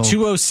saying?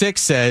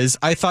 206 says,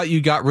 I thought you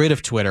got rid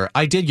of Twitter.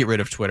 I did get rid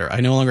of Twitter. I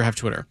no longer have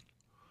Twitter.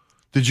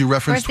 Did you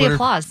reference Where's Twitter? the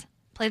applause?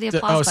 Play the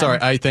applause button. Sorry.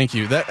 I thank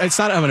you. It's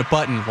not having a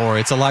button, Laura.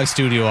 It's a live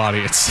studio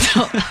audience.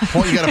 You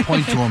got to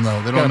point to them,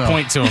 though. They don't know.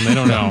 Point to them. They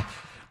don't know.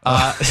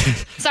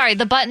 Sorry,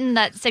 the button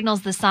that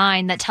signals the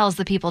sign that tells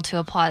the people to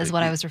applaud is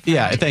what I was referring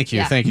to. Thank you.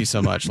 Yeah. Thank you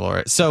so much,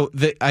 Laura. So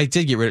I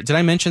did get rid of. Did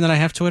I mention that I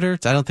have Twitter?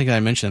 I don't think I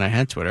mentioned I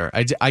had Twitter.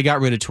 I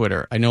got rid of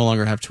Twitter. I no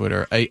longer have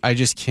Twitter. I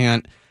just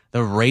can't. The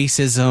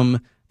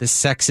racism, the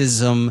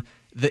sexism,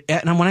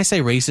 and when I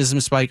say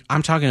racism, Spike,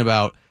 I'm talking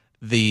about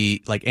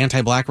the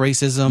anti-black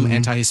racism,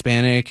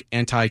 anti-Hispanic,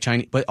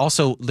 anti-Chinese, but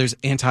also there's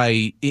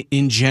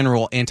in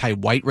general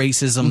anti-white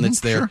racism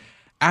that's there. Sure.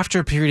 After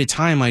a period of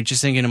time, I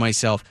just thinking to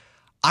myself,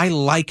 I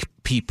like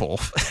people.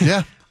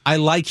 Yeah. I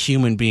like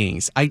human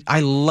beings.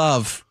 I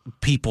love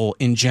people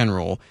in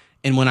general.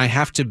 And when I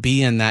have to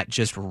be in that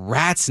just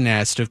rat's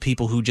nest of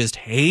people who just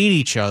hate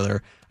each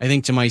other, I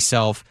think to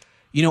myself,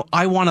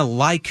 I want to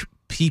like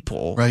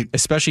people, right?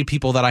 Especially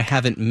people that I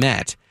haven't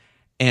met.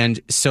 And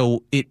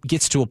so it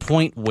gets to a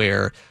point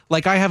where,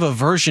 I have a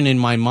version in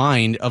my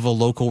mind of a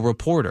local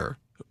reporter.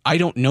 I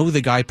don't know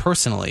the guy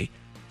personally.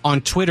 On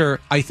Twitter,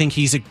 I think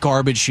he's a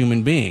garbage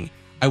human being.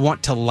 I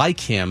want to like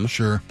him.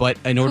 Sure. But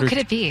in order, who could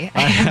it be? I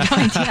have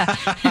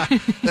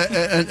no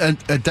idea. and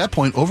at that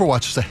point,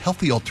 Overwatch is a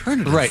healthy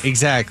alternative. Right.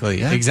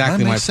 Exactly. Yeah,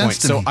 exactly my point.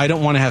 So me. I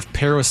don't want to have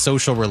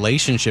parasocial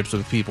relationships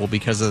with people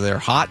because of their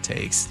hot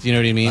takes. Do you know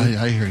what I mean?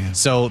 I hear you.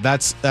 So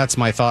that's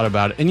my thought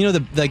about it. And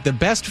the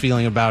best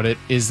feeling about it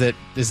is that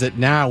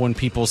now when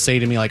people say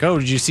to me oh,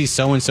 did you see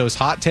so and so's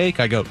hot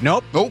take? I go,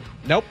 nope.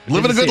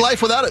 Living a good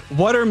life without it.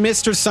 What are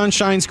Mr.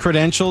 Sunshine's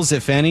credentials,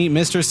 if any?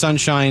 Mr.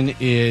 Sunshine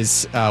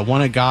is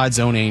one of God's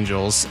own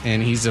angels,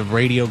 and he's a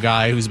radio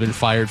guy who's been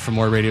fired from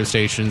more radio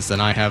stations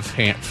than I have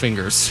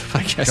fingers,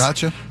 I guess.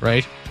 Gotcha.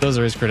 Right? Those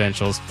are his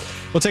credentials.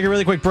 We'll take a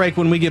really quick break.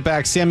 When we get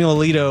back, Samuel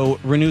Alito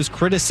renews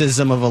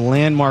criticism of a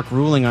landmark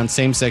ruling on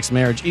same-sex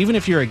marriage. Even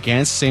if you're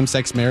against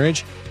same-sex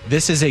marriage,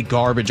 this is a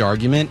garbage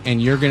argument,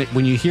 and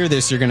when you hear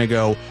this, you're going to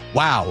go,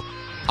 wow,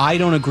 I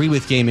don't agree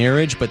with gay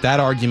marriage, but that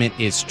argument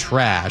is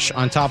trash.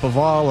 On top of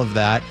all of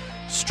that,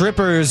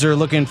 strippers are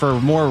looking for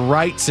more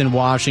rights in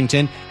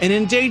Washington. An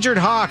endangered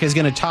hawk is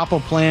going to topple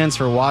plans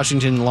for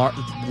Washington's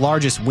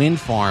largest wind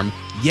farm.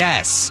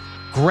 Yes,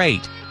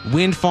 great.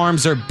 Wind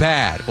farms are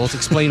bad. We'll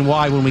explain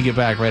why when we get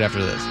back right after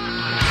this.